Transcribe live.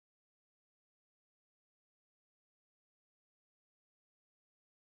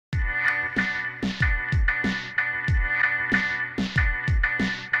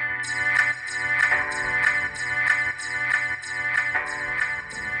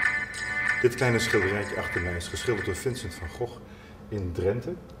Dit kleine schilderijtje achter mij is geschilderd door Vincent van Gogh in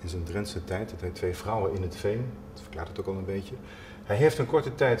Drenthe, in zijn Drentse tijd. Het heet Twee vrouwen in het veen, dat verklaart het ook al een beetje. Hij heeft een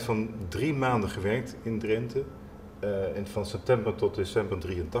korte tijd van 3 maanden gewerkt in Drenthe, van september tot december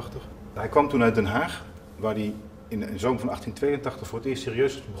 83. Hij kwam toen uit Den Haag, waar hij in de zomer van 1882 voor het eerst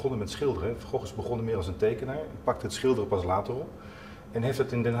serieus is begonnen met schilderen. Van Gogh is begonnen meer als een tekenaar, pakte het schilderen pas later op. En heeft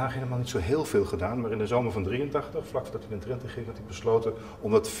het in Den Haag helemaal niet zo heel veel gedaan, maar in de zomer van 83, vlak voordat hij naar Drenthe ging, had hij besloten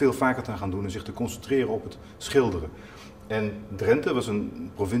om dat veel vaker te gaan doen en zich te concentreren op het schilderen. En Drenthe was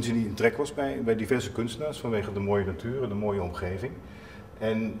een provincie die in trek was bij diverse kunstenaars vanwege de mooie natuur en de mooie omgeving.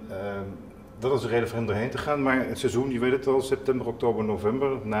 En dat was de reden voor hem erheen te gaan, maar het seizoen, je weet het al, september, oktober,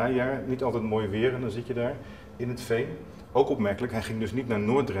 november, najaar, niet altijd mooi weer en dan zit je daar in het veen. Ook opmerkelijk, hij ging dus niet naar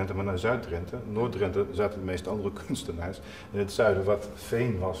Noord-Drenthe, maar naar Zuid-Drenthe. Noord-Drenthe zaten de meeste andere kunstenaars. In het zuiden, wat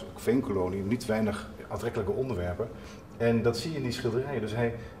veen was, ook veenkolonie, niet weinig aantrekkelijke onderwerpen. En dat zie je in die schilderijen. Dus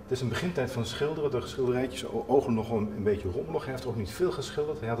het is een begintijd van schilderen. De schilderijtjes ogen nog een beetje rommelig. Hij heeft ook niet veel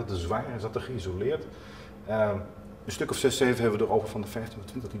geschilderd. Hij had het te zwaar, hij zat er geïsoleerd. Een stuk of 6, 7 hebben we er over van de 15 of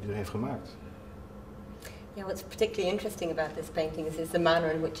 20 die hij heeft gemaakt. Yeah, what's particularly interesting about this painting is the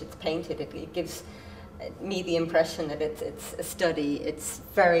manner in which it's painted. It gives me the impression that it's a study. It's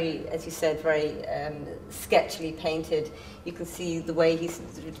very, as you said, very sketchily painted. You can see the way he's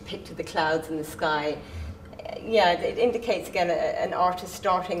depicted the clouds in the sky. Yeah, it indicates again an artist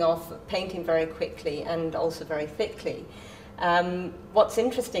starting off painting very quickly and also very thickly. What's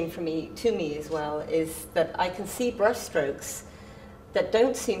interesting to me as well is that I can see brushstrokes that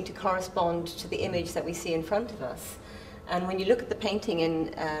don't seem to correspond to the image that we see in front of us. And when you look at the painting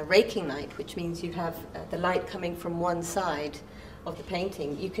in raking light, which means you have the light coming from one side of the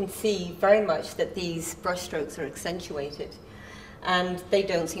painting, you can see very much that these brushstrokes are accentuated and they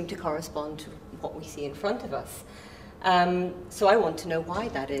don't seem to correspond to what we see in front of us. So I want to know why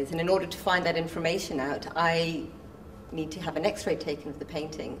that is, and in order to find that information out, I need to have an X-ray taken of the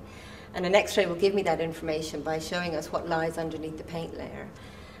painting. And an X-ray will give me that information by showing us what lies underneath the paint layer.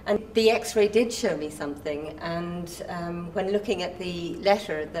 And the X-ray did show me something, and when looking at the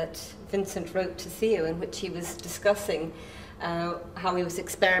letter that Vincent wrote to Teio, in which he was discussing how he was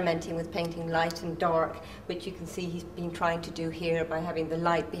experimenting with painting light and dark, which you can see he's been trying to do here by having the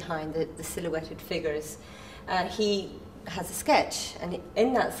light behind the silhouetted figures, he has a sketch, and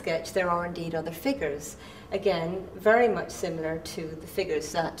in that sketch there are indeed other figures, again very much similar to the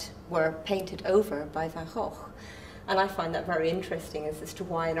figures that were painted over by Van Gogh. And I find that very interesting as to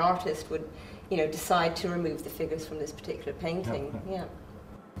why an artist would, decide to remove the figures from this particular painting. Ja.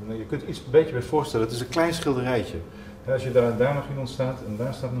 Je kunt iets een beetje bij voorstellen, het is een klein schilderijtje. En als je daar nog iemand staat en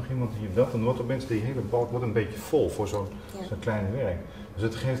daar staat nog iemand die dat, dan wordt opeens die hele balk wordt een beetje vol voor zo'n klein werk. Dus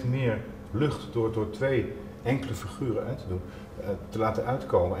het geeft meer lucht door 2 enkele figuren te laten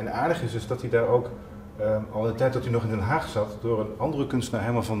uitkomen. En aardig is dus dat hij daar ook, al in de tijd dat hij nog in Den Haag zat, door een andere kunstenaar,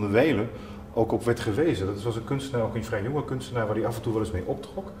 Herman van der Welen, ook op werd gewezen. Dat was een kunstenaar, ook een vrij jonge kunstenaar, waar hij af en toe wel eens mee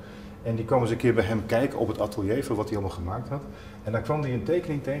optrok. En die kwam eens een keer bij hem kijken op het atelier voor wat hij allemaal gemaakt had. En daar kwam hij een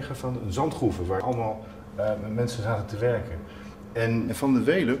tekening tegen van een zandgroeve waar allemaal mensen zaten te werken. En Van der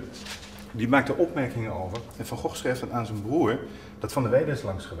Welen, die maakte opmerkingen over. En Van Gogh schreef dat aan zijn broer, dat Van der Welen is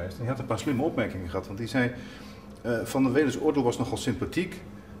langs geweest. En die had een paar slimme opmerkingen gehad, want die zei, Van der Welens oordeel was nogal sympathiek,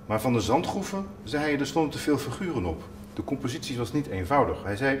 maar van de zandgroeven, zei hij, er stonden te veel figuren op. De compositie was niet eenvoudig.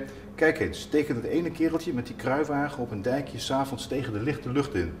 Hij zei, kijk eens, teken het ene kereltje met die kruiwagen op een dijkje 's avonds tegen de lichte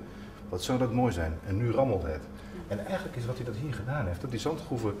lucht in. Wat zou dat mooi zijn? En nu rammelt het. En eigenlijk is wat hij dat hier gedaan heeft. Op die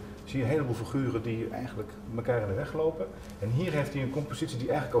zandgroeven zie je een heleboel figuren die eigenlijk elkaar in de weg lopen. En hier heeft hij een compositie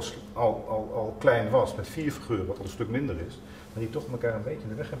die eigenlijk al klein was, met 4 figuren, wat al een stuk minder is. Maar die toch elkaar een beetje in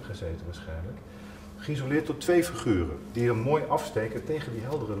de weg hebben gezeten waarschijnlijk. Geïsoleerd tot 2 figuren, die er mooi afsteken tegen die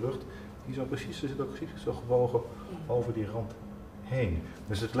heldere lucht. Die zo precies, ze zit ook precies zo gebogen over die rand heen.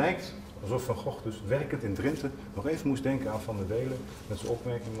 Dus het lijkt alsof Van Gogh dus werkend in Drenthe nog even moest denken aan Van der Welen met zijn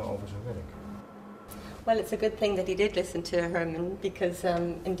opmerkingen over zijn werk. Well, it's a good thing that he did listen to Herman, because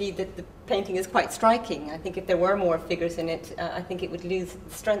indeed the painting is quite striking. I think if there were more figures in it, I think it would lose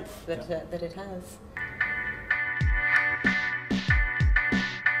the strength that it has.